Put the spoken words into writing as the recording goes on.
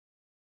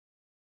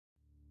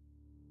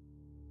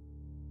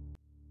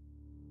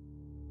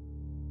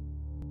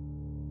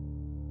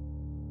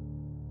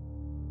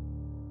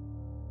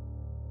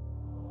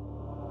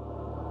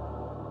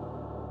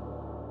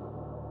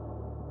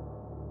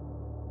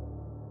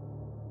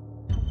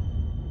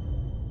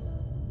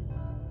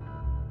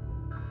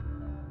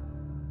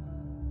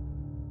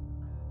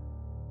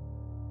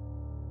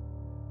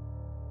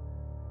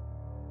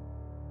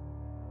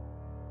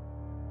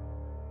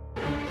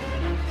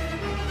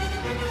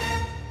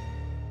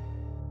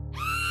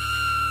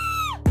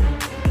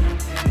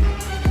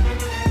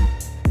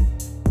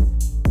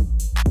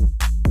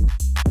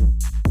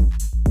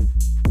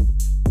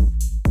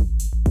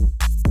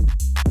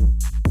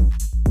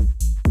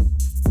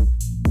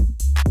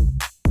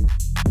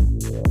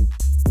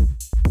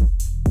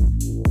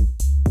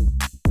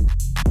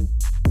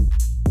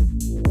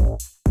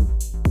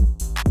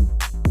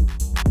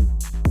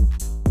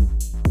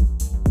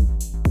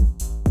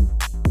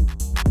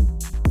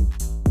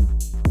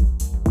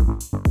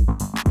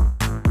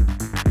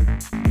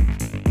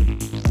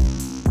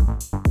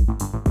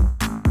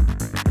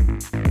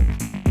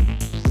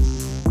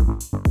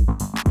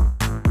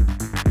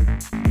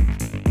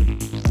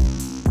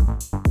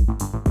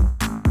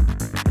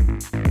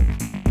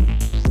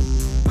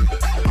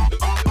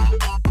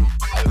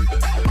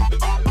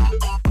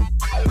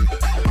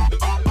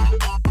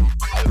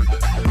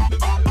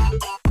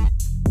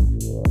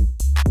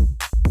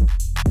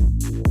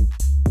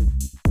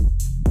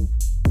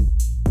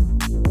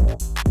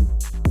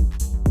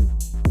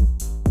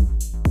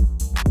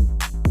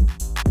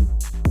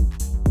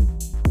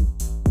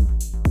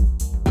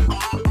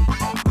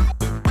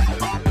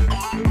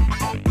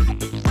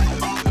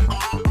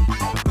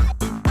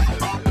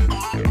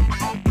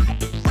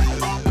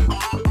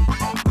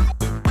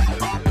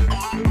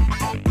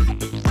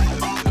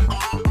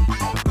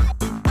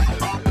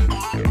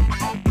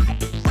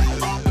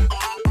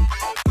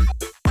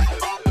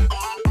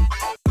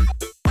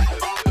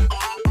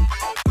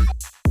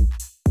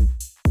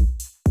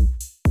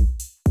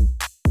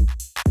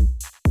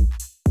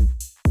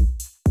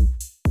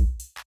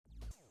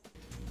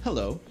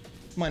Hello,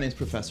 my name is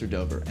Professor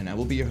Dover, and I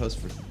will be your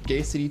host for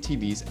Gay City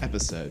TV's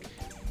episode,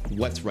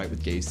 What's Right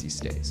with Gays These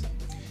Days.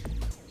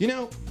 You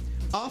know,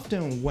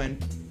 often when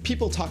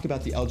people talk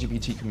about the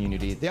LGBT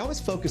community, they always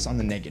focus on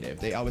the negative.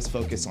 They always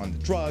focus on the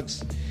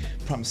drugs,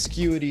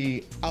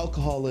 promiscuity,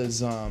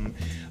 alcoholism,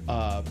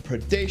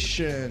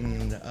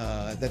 predation,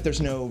 that there's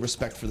no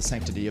respect for the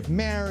sanctity of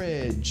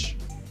marriage.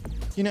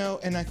 You know,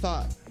 and I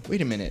thought,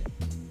 wait a minute,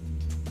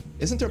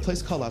 isn't there a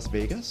place called Las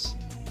Vegas?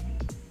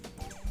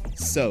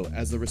 So,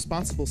 as the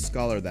responsible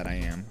scholar that I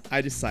am, I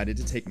decided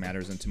to take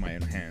matters into my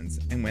own hands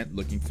and went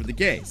looking for the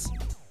gays.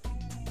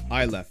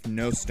 I left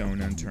no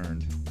stone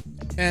unturned,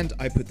 and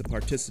I put the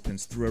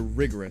participants through a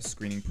rigorous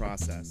screening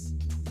process.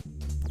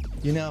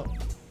 You know,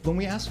 when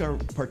we ask our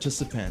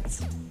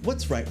participants,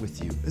 what's right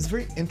with you, it's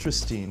very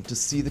interesting to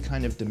see the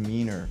kind of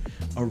demeanor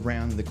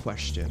around the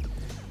question.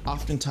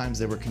 Oftentimes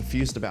they were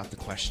confused about the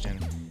question.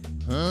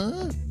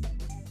 Huh?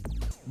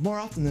 More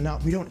often than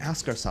not, we don't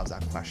ask ourselves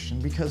that question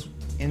because,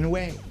 in a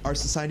way, our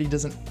society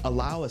doesn't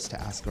allow us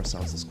to ask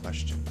ourselves this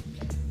question.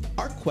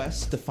 Our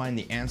quest to find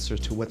the answer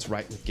to what's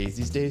right with gays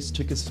these days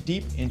took us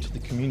deep into the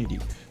community,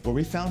 where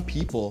we found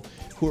people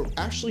who are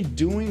actually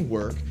doing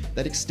work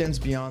that extends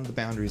beyond the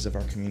boundaries of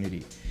our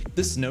community.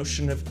 This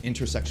notion of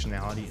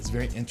intersectionality is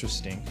very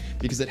interesting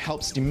because it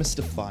helps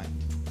demystify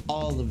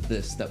all of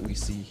this that we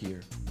see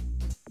here.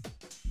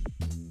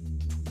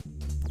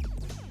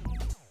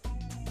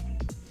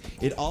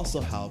 It also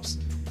helps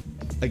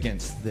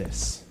against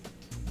this.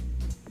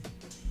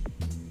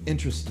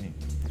 Interesting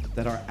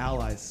that our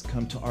allies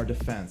come to our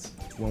defense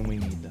when we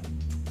need them.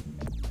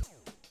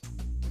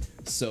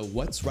 So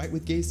what's right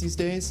with gays these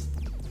days?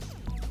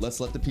 Let's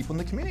let the people in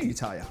the community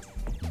tell you.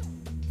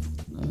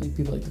 I think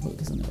people like to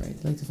focus on the right.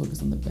 They like to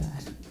focus on the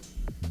bad.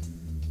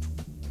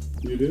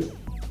 You do? Is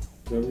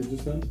that what you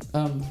just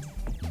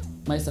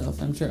said?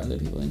 Myself, I'm sure other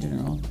people in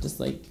general, just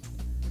like,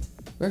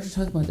 we were actually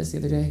talking about this the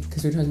other day,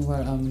 because we were talking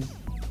about,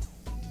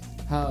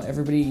 how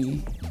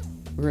everybody,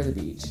 we're at the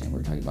beach, and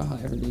we're talking about how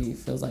everybody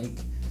feels like,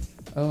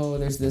 oh,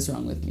 there's this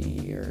wrong with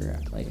me, or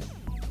like,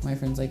 my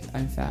friend's like,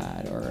 I'm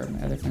fat, or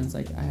my other friend's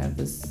like, I have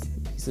this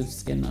piece of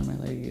skin on my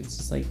leg. It's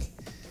just like,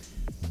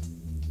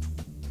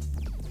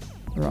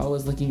 we're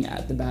always looking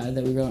at the bad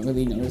that we don't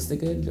really notice the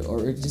good,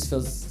 or it just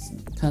feels,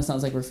 kind of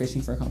sounds like we're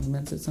fishing for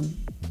compliments at some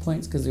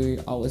points, because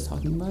we're always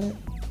talking about it.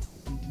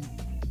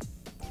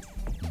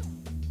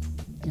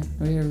 Yeah,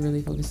 nobody ever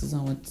really focuses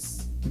on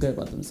what's good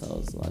about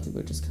themselves. A lot of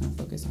people just kind of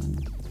focus on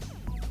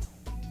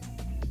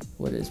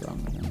what is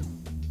wrong with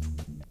them.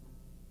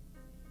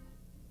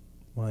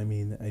 Well, I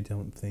mean, I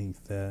don't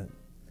think that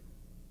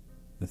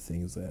the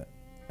things that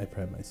I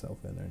pride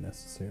myself in are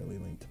necessarily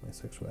linked to my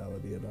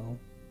sexuality at all.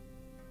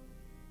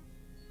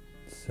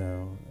 So,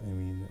 I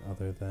mean,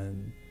 other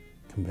than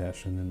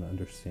compassion and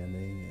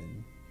understanding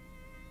and,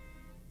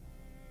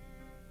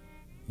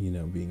 you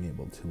know, being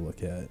able to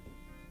look at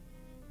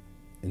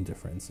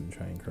indifference and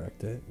try and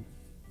correct it,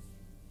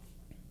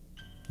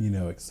 you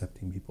know,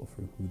 accepting people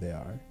for who they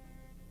are.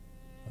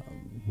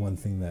 One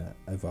thing that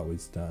I've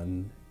always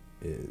done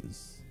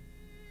is,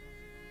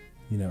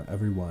 you know,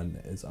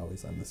 everyone is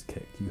always on this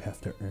kick. You have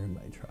to earn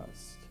my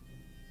trust.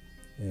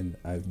 And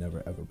I've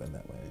never ever been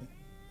that way.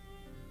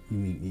 You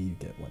meet me, you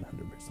get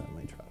 100%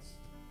 my trust.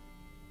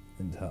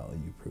 Until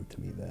you prove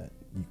to me that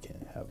you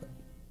can't have it.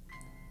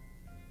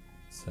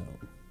 So,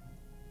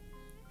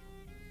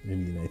 I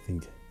mean, I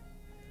think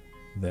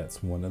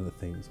that's one of the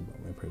things about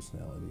my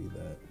personality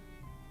that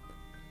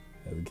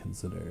I would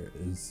consider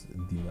is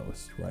the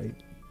most right.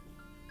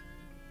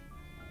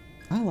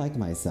 I like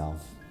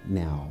myself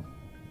now.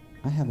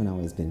 I haven't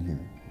always been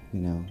here, you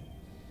know.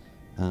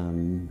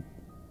 And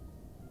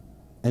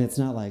it's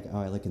not like, oh,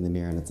 I look in the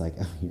mirror and it's like,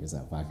 oh, you're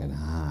so fucking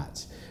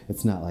hot.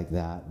 It's not like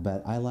that,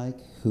 but I like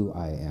who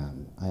I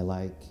am. I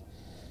like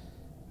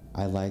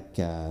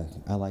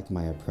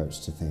my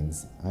approach to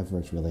things. I've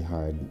worked really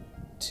hard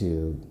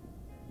to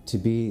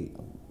be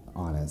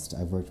honest.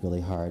 I've worked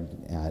really hard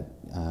at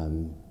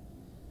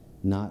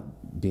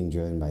not being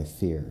driven by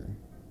fear,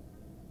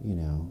 you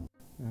know.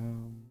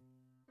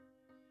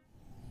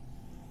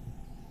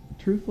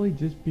 Truthfully,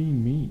 just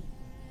being me.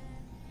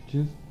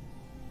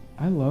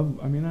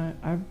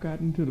 I've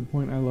gotten to the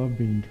point I love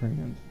being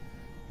trans.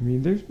 I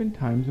mean, there's been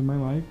times in my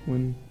life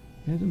when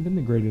it hasn't been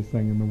the greatest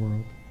thing in the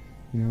world.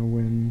 You know,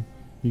 when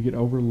you get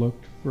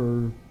overlooked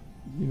for,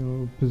 you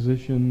know,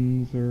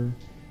 positions or,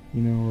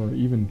 you know, or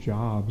even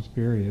jobs,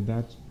 period.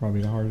 That's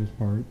probably the hardest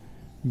part.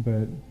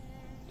 But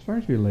as far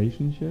as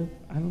relationship,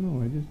 I don't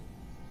know, I just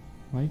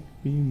like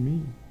being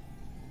me.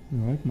 I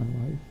like my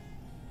life.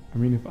 I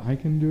mean, if I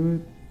can do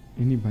it,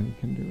 anybody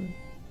can do it.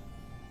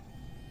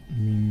 I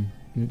mean,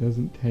 it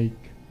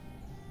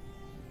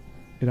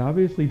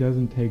obviously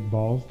doesn't take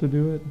balls to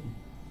do it.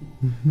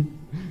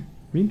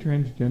 Being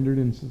transgendered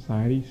in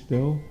society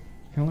still,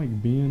 it's kind of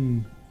like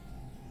being,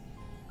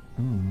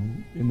 I don't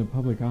know, in the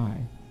public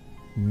eye.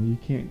 You know, you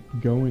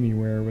can't go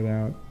anywhere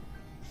without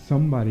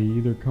somebody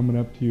either coming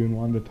up to you and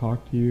wanting to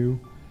talk to you.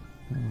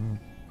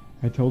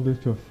 I told this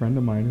to a friend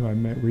of mine who I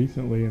met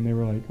recently, and they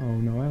were like, oh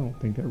no, I don't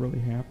think that really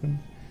happens.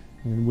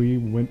 and we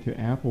went to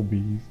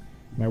Applebee's.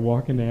 And I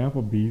walk into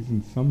Applebee's,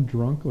 and some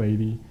drunk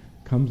lady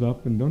comes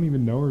up, and don't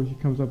even know her. She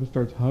comes up and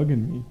starts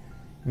hugging me,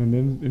 and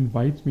then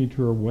invites me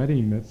to her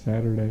wedding that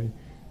Saturday,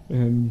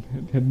 and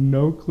had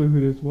no clue who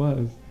this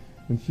was.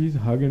 And she's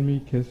hugging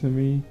me, kissing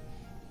me,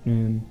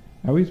 and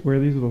I always wear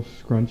these little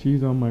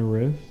scrunchies on my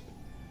wrist,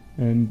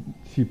 and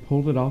she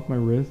pulled it off my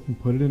wrist and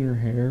put it in her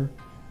hair,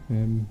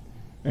 and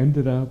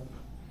ended up,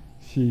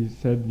 she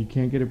said, you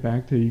can't get it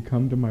back till you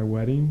come to my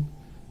wedding.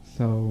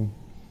 So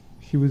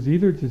she was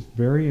either just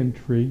very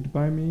intrigued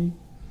by me,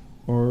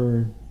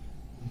 or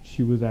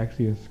she was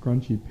actually a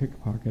scrunchy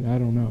pickpocket. I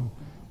don't know.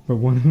 But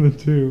one of the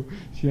two,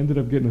 she ended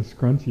up getting a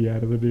scrunchie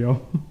out of the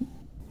deal.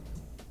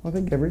 I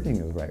think everything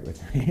is right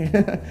with me.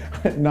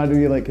 Not to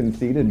be like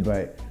conceited,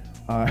 but,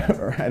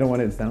 or I don't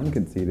want it to sound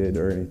conceited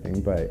or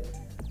anything, but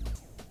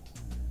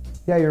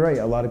yeah, you're right.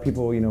 A lot of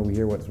people, you know, we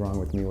hear what's wrong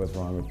with me, what's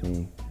wrong with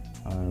me.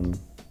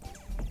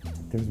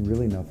 There's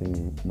really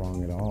nothing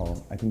wrong at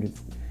all. I think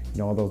it's, you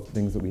know, all those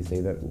things that we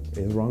say that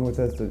is wrong with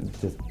us, it's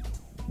just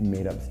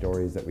made up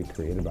stories that we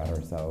create about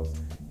ourselves.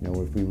 You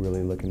know, if we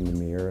really look in the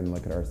mirror and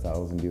look at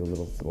ourselves and do a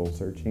little soul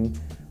searching,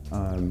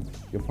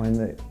 you'll find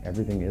that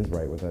everything is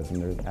right with us, and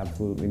there's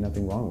absolutely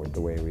nothing wrong with the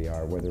way we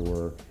are, whether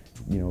we're,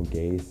 you know,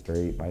 gay,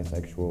 straight,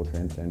 bisexual,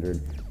 transgendered,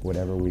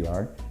 whatever we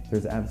are.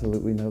 There's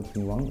absolutely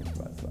nothing wrong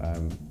with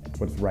us.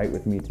 What's right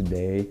with me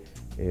today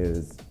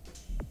is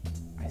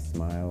I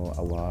smile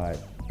a lot.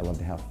 I love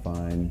to have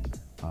fun.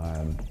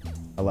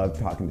 I love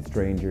talking to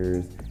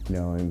strangers, you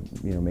know, and,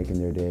 you know,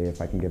 making their day if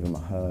I can give them a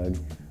hug.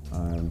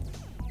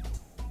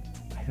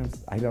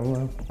 I don't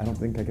know. I don't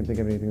think I can think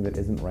of anything that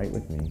isn't right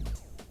with me.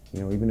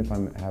 You know, even if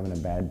I'm having a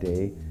bad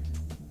day,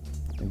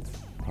 it's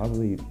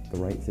probably the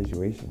right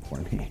situation for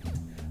me.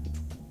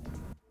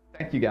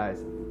 Thank you guys.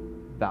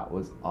 That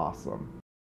was awesome.